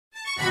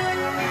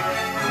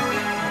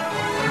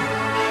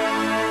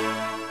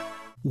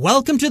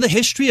Welcome to the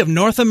History of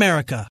North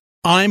America.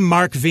 I'm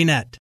Mark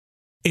Vinette.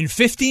 In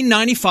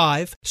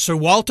 1595, Sir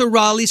Walter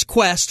Raleigh's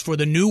quest for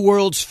the New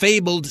World's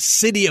fabled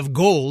City of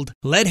Gold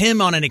led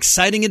him on an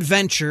exciting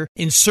adventure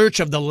in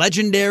search of the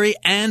legendary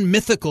and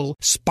mythical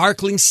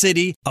sparkling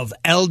city of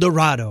El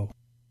Dorado.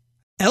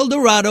 El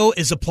Dorado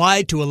is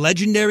applied to a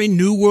legendary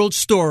New World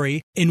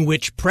story in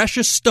which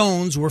precious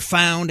stones were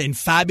found in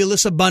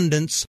fabulous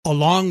abundance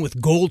along with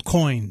gold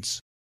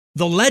coins.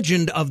 The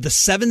legend of the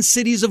 7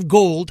 cities of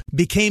gold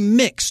became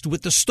mixed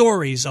with the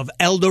stories of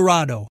El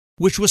Dorado,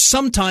 which was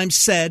sometimes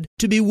said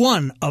to be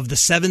one of the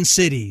 7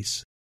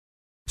 cities.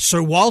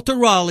 Sir Walter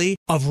Raleigh,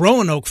 of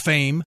Roanoke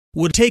fame,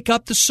 would take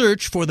up the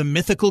search for the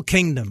mythical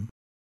kingdom.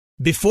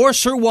 Before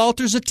Sir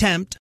Walter's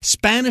attempt,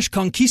 Spanish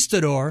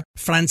conquistador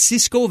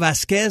Francisco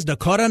Vázquez de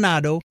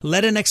Coronado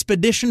led an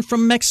expedition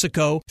from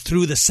Mexico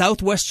through the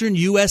southwestern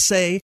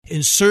USA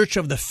in search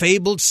of the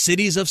fabled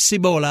cities of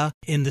Cibola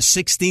in the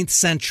 16th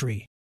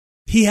century.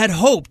 He had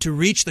hoped to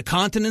reach the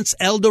continent's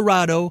El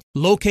Dorado,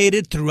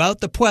 located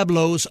throughout the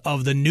pueblos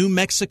of the New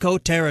Mexico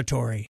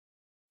territory.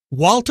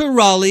 Walter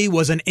Raleigh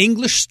was an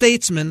English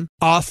statesman,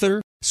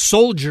 author,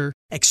 soldier,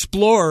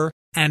 explorer,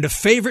 and a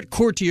favorite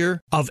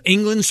courtier of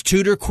England's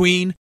Tudor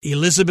queen,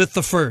 Elizabeth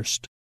I.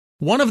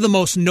 One of the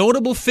most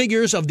notable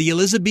figures of the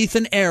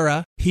Elizabethan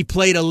era, he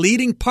played a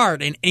leading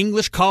part in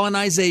English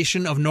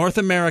colonization of North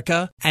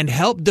America and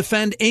helped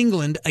defend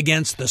England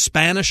against the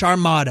Spanish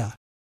Armada.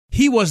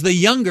 He was the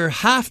younger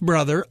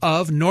half-brother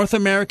of North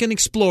American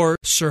explorer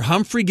Sir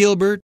Humphrey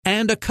Gilbert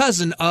and a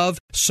cousin of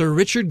Sir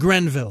Richard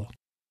Grenville.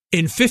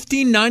 In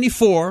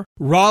 1594,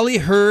 Raleigh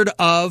heard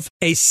of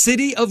a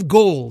city of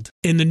gold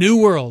in the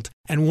New World,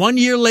 and 1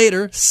 year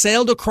later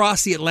sailed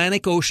across the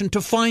Atlantic Ocean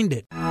to find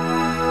it.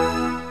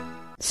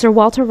 Sir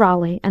Walter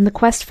Raleigh and the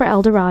Quest for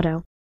El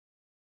Dorado.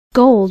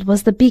 Gold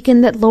was the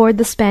beacon that lured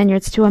the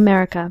Spaniards to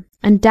America,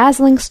 and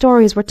dazzling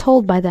stories were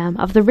told by them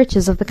of the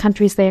riches of the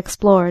countries they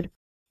explored.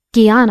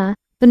 Guiana,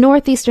 the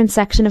northeastern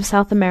section of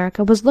South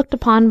America, was looked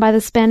upon by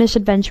the Spanish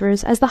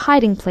adventurers as the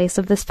hiding place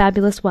of this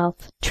fabulous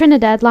wealth.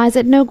 Trinidad lies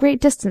at no great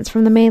distance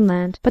from the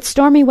mainland, but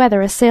stormy weather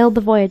assailed the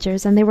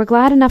voyagers, and they were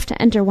glad enough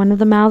to enter one of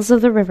the mouths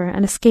of the river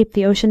and escape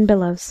the ocean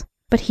billows.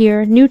 But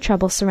here new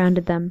troubles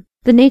surrounded them,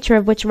 the nature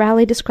of which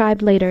Raleigh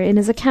described later in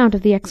his account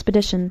of the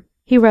expedition.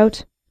 He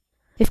wrote,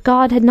 "If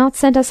God had not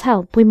sent us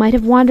help, we might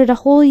have wandered a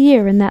whole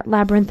year in that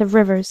labyrinth of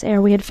rivers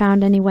ere we had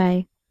found any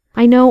way.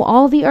 I know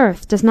all the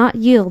earth does not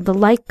yield the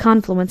like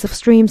confluence of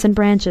streams and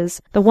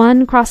branches, the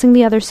one crossing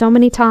the other so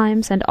many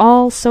times, and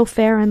all so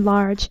fair and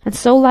large, and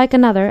so like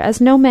another,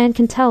 as no man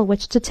can tell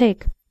which to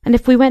take. And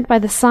if we went by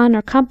the sun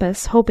or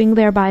compass, hoping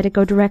thereby to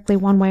go directly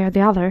one way or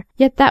the other,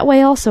 yet that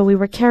way also we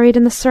were carried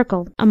in the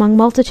circle, among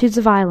multitudes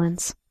of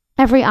islands.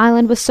 Every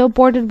island was so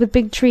bordered with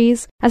big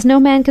trees, as no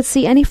man could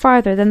see any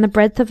farther than the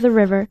breadth of the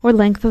river or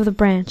length of the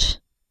branch."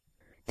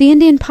 The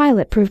Indian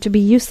pilot proved to be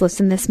useless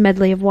in this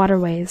medley of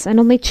waterways, and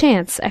only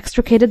chance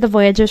extricated the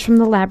voyagers from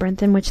the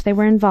labyrinth in which they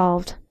were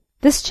involved.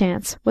 This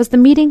chance was the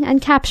meeting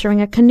and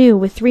capturing a canoe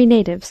with 3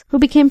 natives, who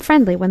became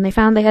friendly when they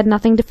found they had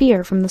nothing to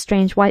fear from the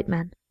strange white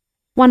men.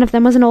 One of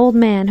them was an old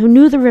man who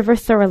knew the river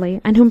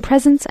thoroughly, and whom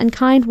presents and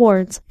kind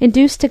words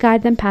induced to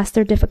guide them past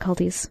their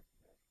difficulties.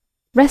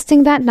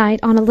 Resting that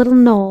night on a little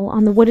knoll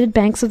on the wooded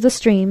banks of the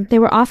stream, they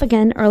were off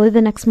again early the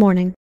next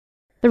morning.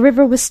 The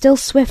river was still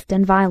swift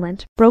and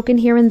violent, broken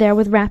here and there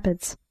with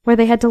rapids, where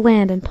they had to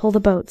land and pull the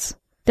boats.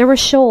 There were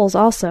shoals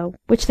also,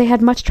 which they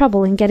had much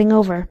trouble in getting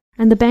over,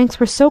 and the banks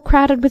were so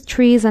crowded with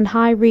trees and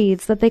high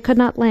reeds that they could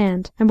not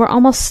land, and were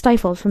almost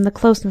stifled from the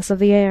closeness of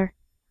the air.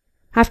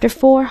 After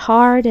 4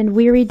 hard and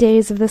weary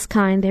days of this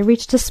kind, they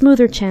reached a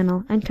smoother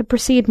channel, and could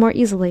proceed more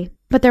easily.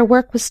 But their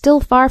work was still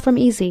far from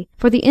easy,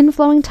 for the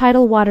inflowing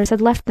tidal waters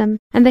had left them,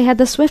 and they had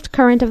the swift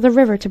current of the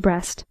river to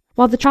breast,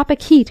 while the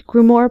tropic heat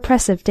grew more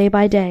oppressive day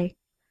by day.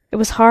 It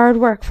was hard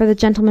work for the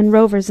gentlemen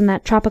rovers in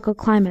that tropical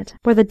climate,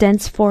 where the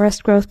dense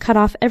forest growth cut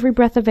off every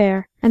breath of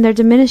air, and their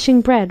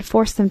diminishing bread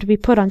forced them to be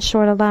put on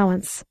short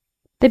allowance.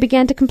 They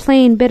began to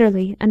complain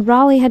bitterly, and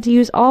Raleigh had to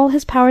use all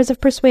his powers of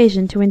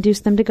persuasion to induce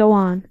them to go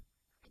on.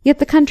 Yet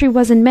the country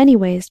was in many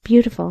ways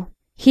beautiful.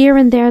 Here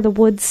and there the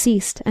woods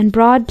ceased, and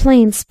broad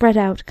plains spread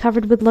out,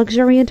 covered with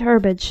luxuriant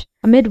herbage,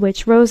 amid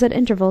which rose at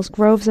intervals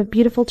groves of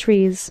beautiful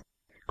trees.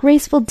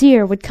 Graceful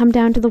deer would come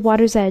down to the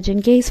water's edge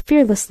and gaze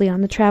fearlessly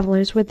on the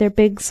travellers with their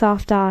big,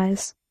 soft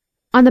eyes.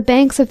 On the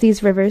banks of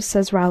these rivers,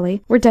 says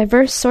Raleigh, were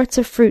divers sorts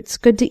of fruits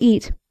good to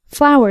eat,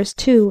 flowers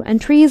too,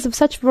 and trees of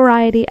such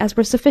variety as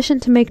were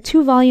sufficient to make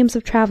 2 volumes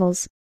of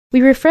travels.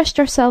 We refreshed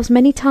ourselves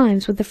many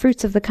times with the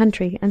fruits of the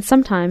country, and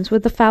sometimes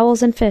with the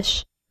fowls and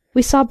fish.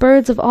 We saw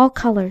birds of all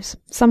colours,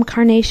 some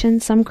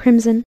carnation, some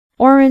crimson,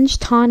 orange,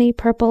 tawny,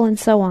 purple, and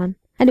so on,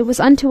 and it was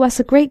unto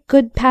us a great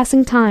good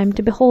passing time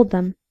to behold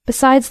them,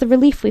 besides the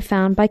relief we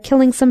found by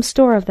killing some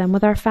store of them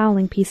with our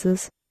fowling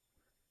pieces.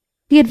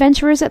 The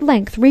adventurers at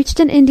length reached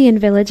an Indian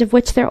village of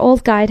which their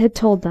old guide had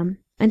told them,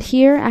 and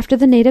here, after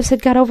the natives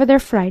had got over their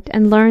fright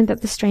and learned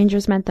that the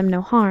strangers meant them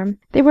no harm,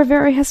 they were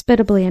very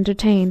hospitably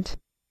entertained.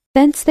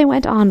 Thence they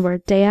went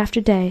onward day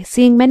after day,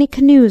 seeing many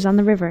canoes on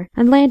the river,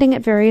 and landing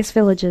at various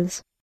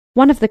villages.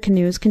 One of the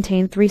canoes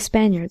contained 3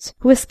 Spaniards,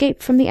 who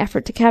escaped from the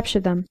effort to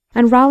capture them,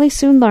 and Raleigh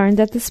soon learned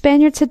that the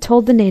Spaniards had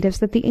told the natives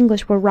that the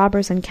English were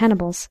robbers and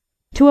cannibals.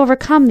 To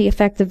overcome the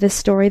effect of this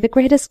story, the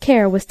greatest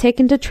care was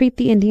taken to treat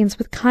the Indians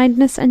with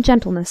kindness and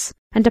gentleness,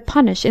 and to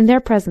punish in their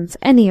presence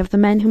any of the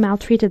men who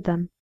maltreated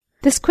them.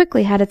 This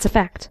quickly had its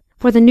effect,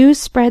 for the news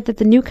spread that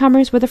the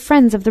newcomers were the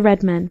friends of the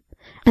red men,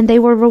 and they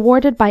were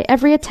rewarded by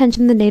every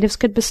attention the natives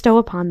could bestow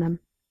upon them.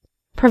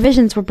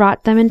 Provisions were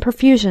brought them in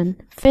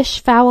profusion, fish,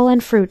 fowl,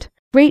 and fruit,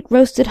 great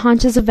roasted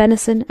haunches of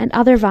venison, and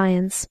other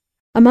viands.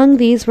 Among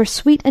these were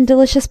sweet and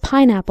delicious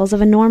pineapples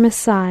of enormous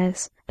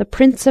size, the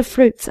prince of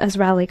fruits, as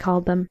Raleigh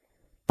called them.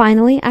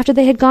 Finally, after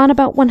they had gone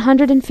about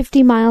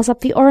 150 miles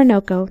up the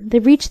Orinoco, they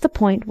reached the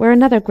point where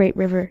another great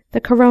river, the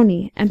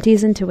Caroni,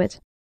 empties into it.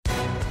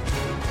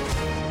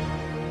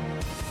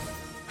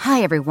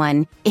 Hi,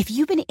 everyone. If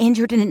you've been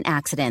injured in an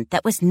accident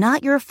that was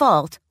not your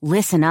fault,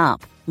 listen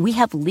up. We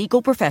have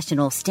legal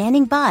professionals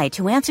standing by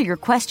to answer your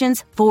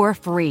questions for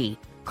free.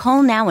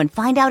 Call now and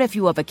find out if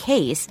you have a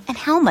case and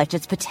how much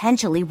it's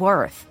potentially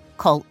worth.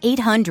 Call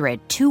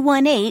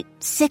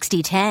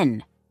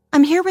 800-218-6010.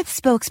 I'm here with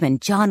spokesman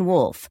John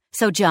Wolf.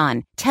 So,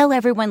 John, tell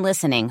everyone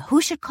listening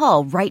who should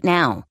call right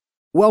now.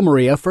 Well,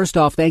 Maria, first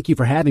off, thank you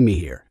for having me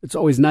here. It's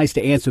always nice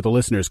to answer the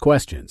listeners'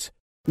 questions.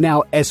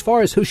 Now, as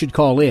far as who should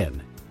call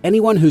in,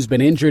 anyone who's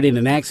been injured in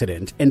an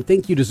accident and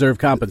think you deserve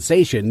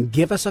compensation,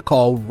 give us a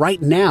call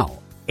right now.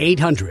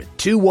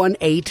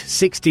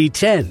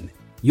 800-218-6010.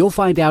 You'll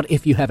find out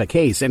if you have a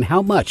case and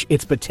how much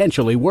it's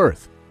potentially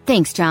worth.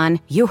 Thanks,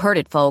 John. You heard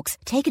it, folks.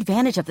 Take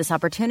advantage of this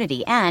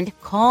opportunity and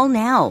call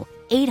now.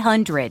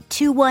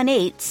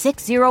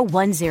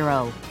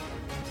 800-218-6010.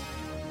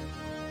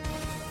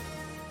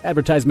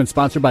 Advertisement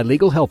sponsored by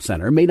Legal Help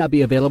Center. May not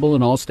be available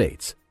in all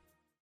states.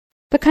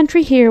 The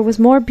country here was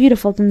more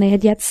beautiful than they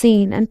had yet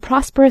seen, and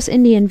prosperous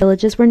Indian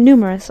villages were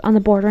numerous on the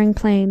bordering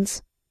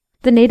plains.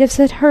 The natives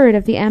had heard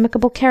of the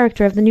amicable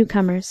character of the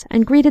newcomers,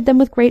 and greeted them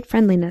with great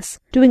friendliness,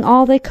 doing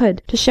all they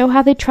could to show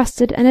how they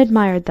trusted and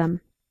admired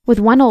them. With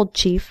one old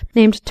chief,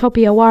 named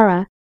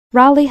Topiawara,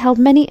 Raleigh held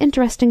many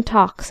interesting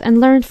talks, and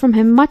learned from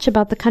him much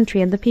about the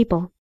country and the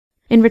people.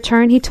 In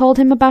return he told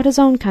him about his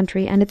own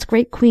country and its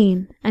great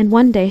queen, and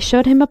one day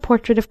showed him a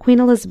portrait of Queen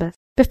Elizabeth,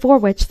 before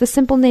which the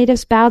simple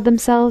natives bowed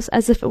themselves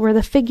as if it were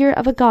the figure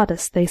of a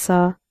goddess they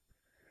saw.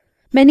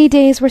 Many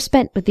days were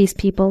spent with these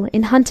people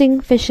in hunting,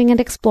 fishing, and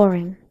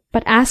exploring,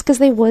 but ask as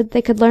they would,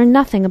 they could learn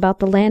nothing about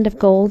the land of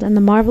gold and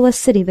the marvelous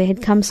city they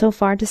had come so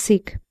far to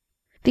seek.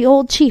 The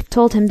old chief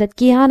told him that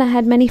Guiana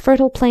had many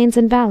fertile plains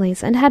and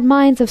valleys, and had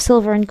mines of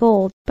silver and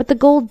gold, but the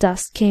gold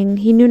dust king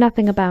he knew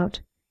nothing about.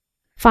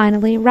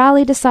 Finally,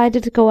 Raleigh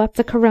decided to go up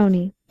the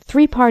Caroni,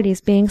 3 parties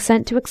being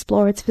sent to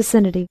explore its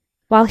vicinity,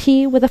 while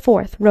he, with a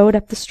 4th, rowed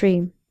up the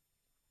stream.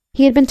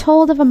 He had been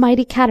told of a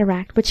mighty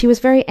cataract which he was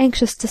very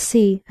anxious to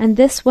see, and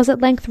this was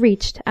at length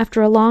reached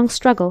after a long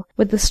struggle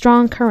with the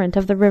strong current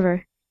of the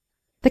river.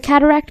 The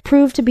cataract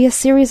proved to be a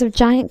series of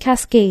giant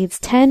cascades,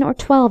 10 or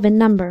 12 in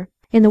number.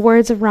 In the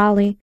words of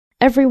Raleigh,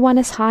 every one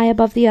as high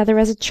above the other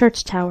as a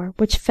church tower,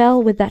 which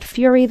fell with that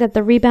fury that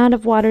the rebound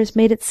of waters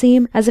made it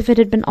seem as if it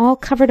had been all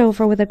covered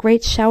over with a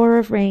great shower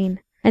of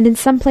rain, and in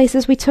some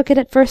places we took it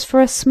at first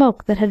for a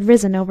smoke that had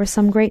risen over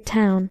some great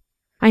town.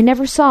 I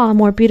never saw a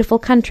more beautiful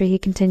country, he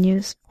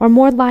continues, or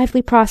more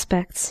lively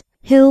prospects,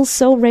 hills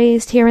so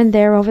raised here and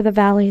there over the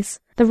valleys,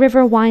 the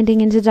river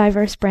winding into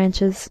diverse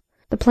branches,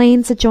 the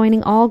plains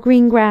adjoining all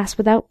green grass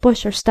without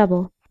bush or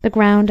stubble, the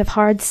ground of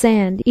hard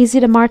sand, easy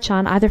to march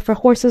on either for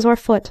horses or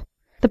foot,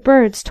 the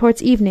birds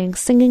towards evening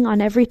singing on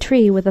every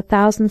tree with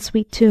 1,000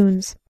 sweet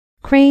tunes,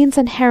 cranes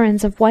and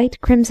herons of white,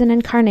 crimson,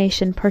 and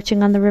carnation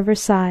perching on the river's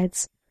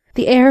sides,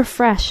 the air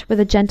fresh with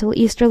a gentle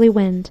easterly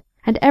wind,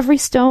 and every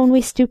stone we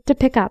stooped to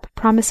pick up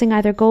promising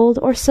either gold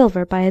or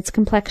silver by its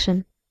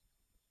complexion.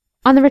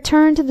 On the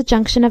return to the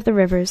junction of the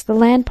rivers, the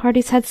land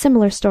parties had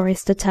similar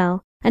stories to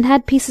tell, and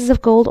had pieces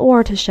of gold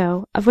ore to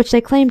show, of which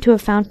they claimed to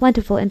have found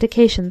plentiful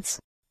indications.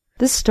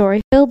 This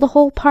story filled the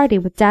whole party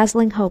with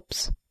dazzling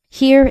hopes.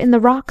 Here, in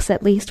the rocks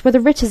at least, were the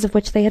riches of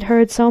which they had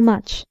heard so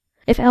much.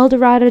 If El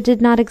Dorado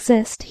did not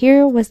exist,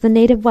 here was the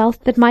native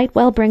wealth that might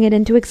well bring it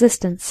into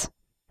existence.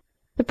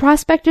 The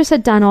prospectors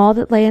had done all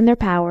that lay in their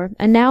power,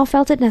 and now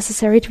felt it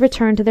necessary to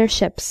return to their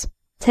ships,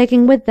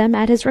 taking with them,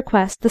 at his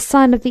request, the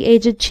son of the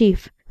aged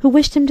chief, who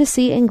wished him to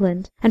see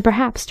England, and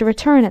perhaps to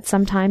return at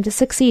some time to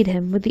succeed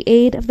him with the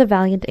aid of the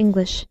valiant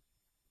English.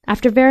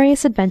 After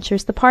various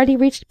adventures, the party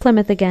reached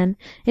Plymouth again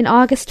in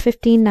August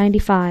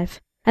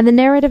 1595, and the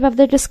narrative of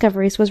their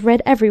discoveries was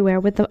read everywhere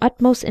with the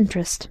utmost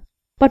interest.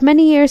 But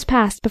many years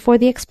passed before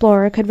the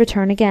explorer could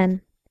return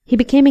again. He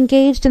became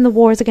engaged in the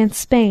wars against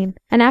Spain,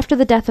 and after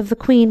the death of the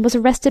Queen was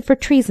arrested for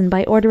treason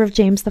by order of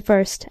James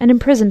I, and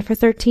imprisoned for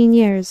 13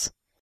 years.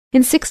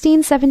 In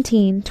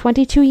 1617,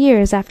 22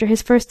 years after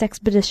his first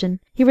expedition,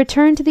 he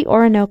returned to the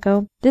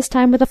Orinoco, this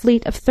time with a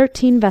fleet of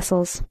 13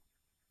 vessels.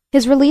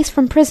 His release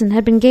from prison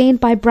had been gained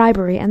by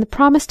bribery and the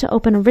promise to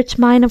open a rich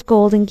mine of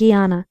gold in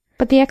Guiana,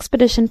 but the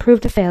expedition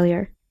proved a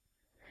failure.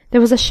 There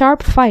was a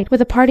sharp fight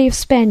with a party of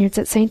Spaniards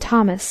at St.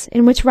 Thomas,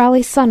 in which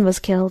Raleigh's son was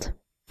killed.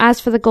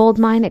 As for the gold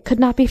mine, it could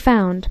not be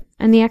found,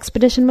 and the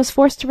expedition was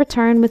forced to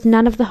return with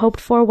none of the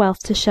hoped-for wealth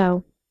to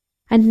show.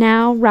 And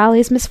now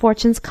Raleigh's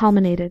misfortunes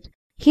culminated.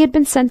 He had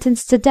been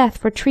sentenced to death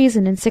for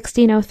treason in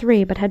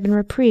 1603, but had been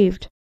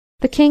reprieved.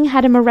 The king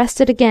had him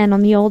arrested again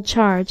on the old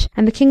charge,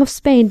 and the King of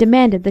Spain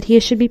demanded that he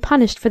should be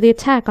punished for the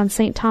attack on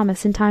St.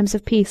 Thomas in times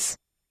of peace.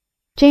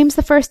 James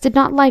I did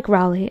not like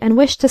Raleigh, and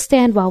wished to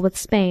stand well with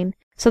Spain,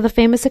 so the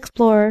famous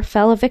explorer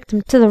fell a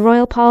victim to the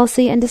royal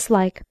policy and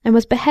dislike, and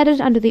was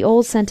beheaded under the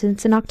old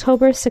sentence in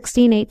October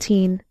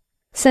 1618.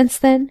 Since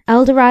then,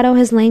 El Dorado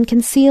has lain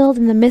concealed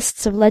in the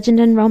mists of legend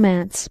and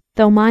romance,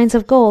 though mines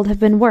of gold have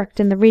been worked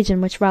in the region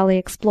which Raleigh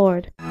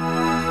explored.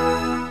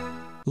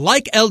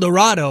 Like El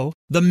Dorado,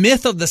 the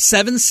myth of the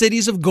 7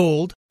 cities of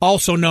gold,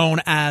 also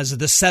known as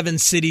the 7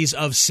 cities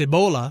of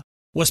Cibola,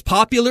 was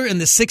popular in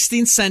the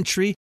 16th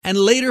century and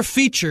later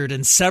featured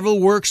in several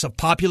works of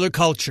popular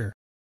culture.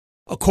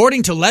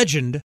 According to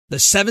legend, the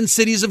 7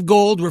 cities of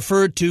gold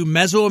referred to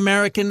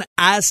Mesoamerican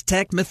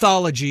Aztec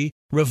mythology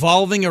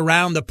revolving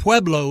around the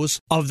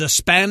pueblos of the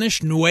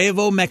Spanish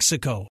Nuevo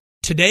Mexico,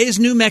 today's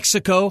New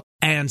Mexico,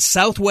 and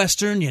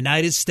southwestern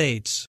United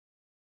States.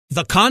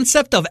 The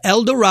concept of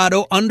El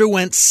Dorado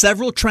underwent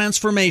several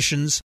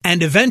transformations,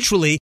 and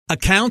eventually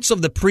accounts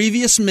of the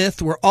previous myth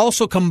were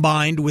also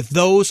combined with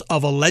those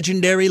of a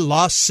legendary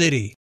lost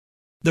city.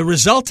 The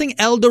resulting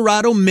El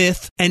Dorado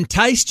myth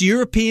enticed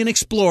European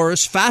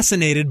explorers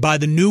fascinated by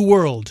the New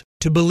World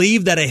to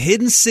believe that a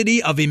hidden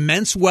city of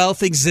immense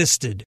wealth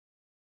existed.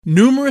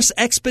 Numerous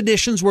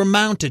expeditions were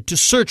mounted to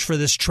search for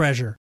this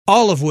treasure,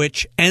 all of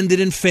which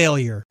ended in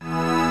failure.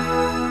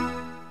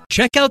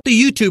 Check out the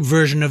YouTube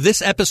version of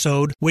this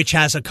episode, which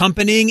has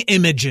accompanying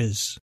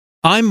images.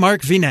 I'm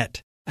Mark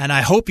Vinette, and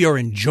I hope you're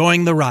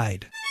enjoying the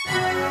ride.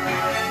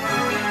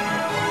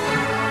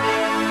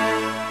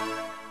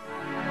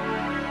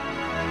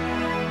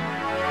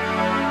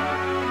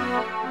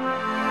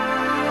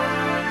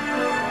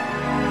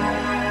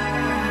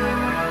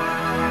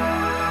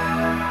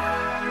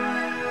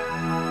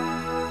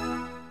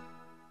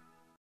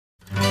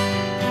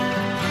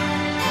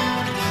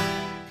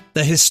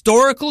 The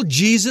Historical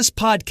Jesus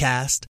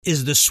Podcast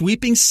is the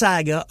sweeping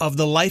saga of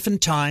the life and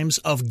times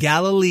of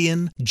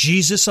Galilean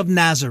Jesus of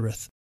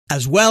Nazareth,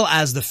 as well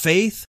as the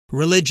faith,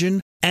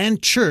 religion,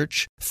 and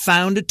church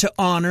founded to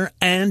honor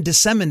and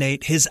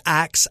disseminate his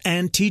acts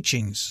and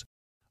teachings.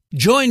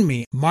 Join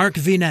me, Mark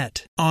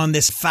Vinette, on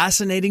this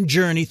fascinating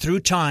journey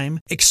through time,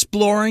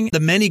 exploring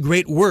the many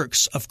great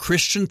works of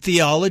Christian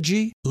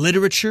theology,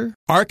 literature,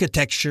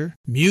 architecture,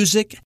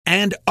 music,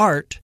 and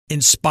art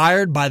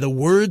inspired by the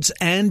words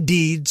and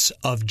deeds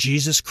of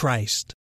Jesus Christ.